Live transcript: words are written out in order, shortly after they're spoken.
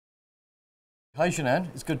Hi Shannon,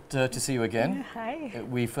 it's good to see you again. Yeah, hi.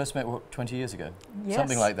 We first met, what, 20 years ago? Yes.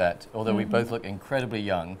 Something like that, although we both look incredibly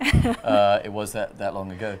young. It was that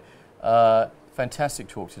long ago. Fantastic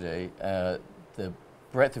talk today. The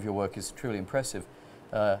breadth of your work is truly impressive.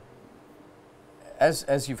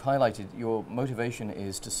 As you've highlighted, your motivation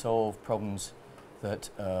is to solve problems that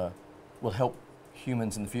will help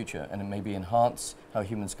humans in the future and maybe enhance how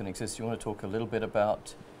humans can exist. Do you want to talk a little bit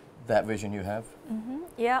about that vision you have?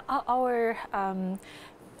 Yeah, our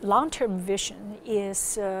long-term vision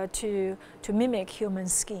is to mimic human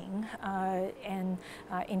skin, and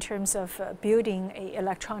in terms of building an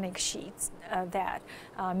electronic sheet that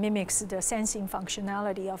mimics the sensing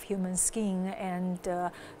functionality of human skin and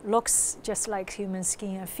looks just like human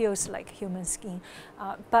skin and feels like human skin.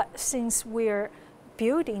 But since we're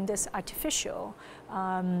building this artificial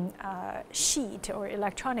sheet or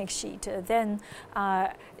electronic sheet, then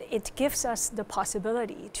it gives us the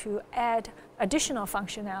possibility to add additional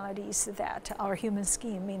functionalities that our human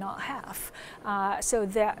skin may not have. So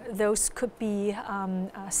that those could be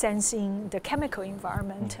sensing the chemical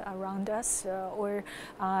environment around us, or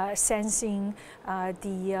sensing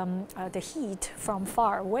the heat from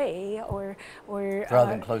far away, or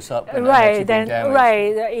rather than close up. And right, then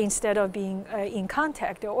right, instead of being in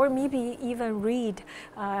contact, or maybe even read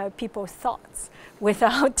people's thoughts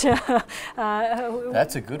without.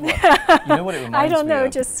 That's a good one. You know what it reminds me of? I don't know,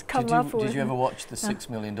 just come up with. Did you ever watch The $6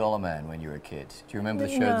 Million Man when you were a kid? Do you remember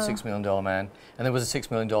the show, The $6 Million Man? And there was a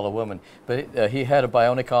 $6 Million woman, but he had a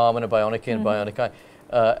bionic arm and a bionic ear and a bionic eye.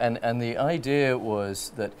 And the idea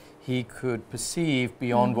was that he could perceive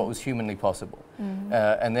beyond what was humanly possible,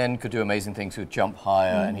 and then could do amazing things, could jump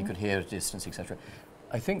higher, and he could hear at a distance, etc.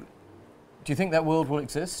 Do you think that world will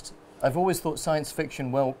exist? I've always thought science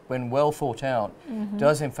fiction, when well thought out,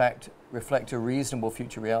 does in fact reflect a reasonable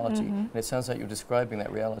future reality, and it sounds like you're describing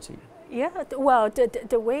that reality. Yeah, well,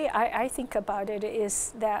 the way I think about it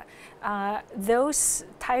is that those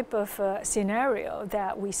type of scenario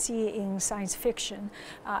that we see in science fiction,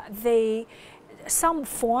 some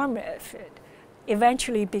form of it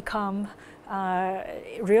eventually become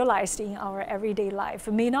realized in our everyday life.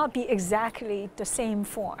 It may not be exactly the same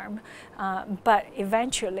form, but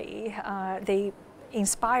eventually they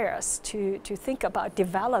inspire us to think about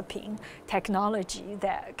developing technology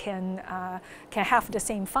that can have the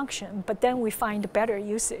same function, but then we find better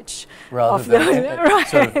usage rather than right.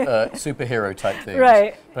 Sort of superhero type things.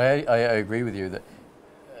 Right. But I agree with you that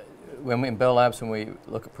when in Bell Labs, when we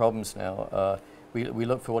look at problems now, we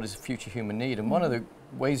look for what is a future human need, and one of the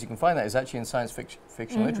ways you can find that is actually in science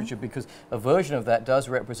fiction literature, because a version of that does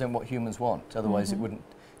represent what humans want. Otherwise, it wouldn't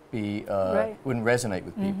be wouldn't resonate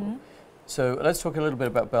with people. So let's talk a little bit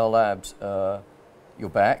about Bell Labs. You're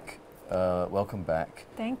back. Welcome back.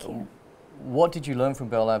 Thank you. What did you learn from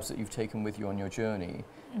Bell Labs that you've taken with you on your journey?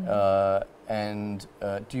 And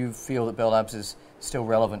do you feel that Bell Labs is still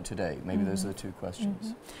relevant today? Maybe those are the two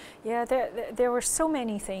questions. Yeah, there were so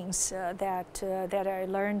many things that I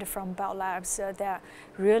learned from Bell Labs that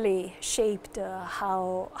really shaped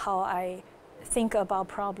how I think about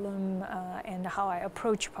problem and how I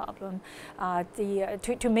approach problem.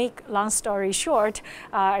 To make long story short,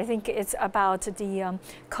 I think it's about the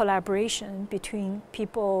collaboration between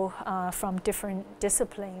people from different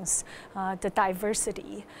disciplines, the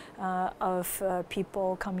diversity of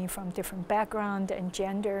people coming from different background and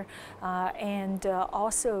gender, and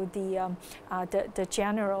also the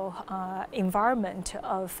general environment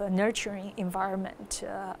of nurturing environment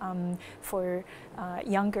for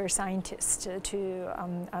younger scientists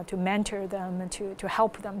to mentor them, to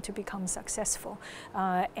help them to become successful,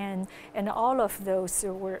 and all of those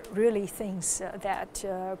were really things that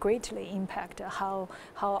greatly impact how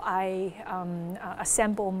I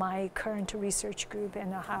assemble my current research group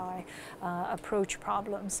and how I approach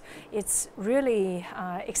problems. It's really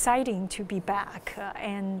exciting to be back,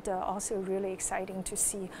 and also really exciting to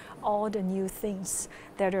see all the new things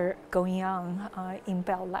that are going on in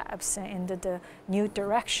Bell Labs and the new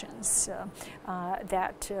directions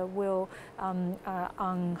that will on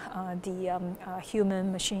the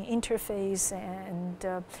human-machine interface and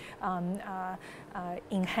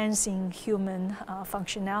enhancing human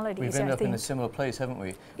functionalities. We've ended up in a similar place, haven't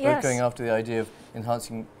we? Yes. Both going after the idea of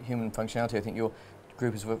enhancing human functionality. I think your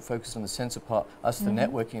group is focused on the sensor part, us the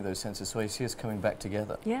networking of those sensors, so I see us coming back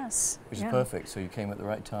together. Yes. Which is perfect, so you came at the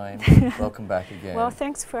right time. Welcome back again. Well,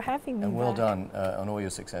 thanks for having me and well back. done on all your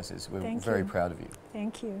successes. We're very proud of you.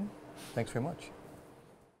 Thank you. Thanks very much.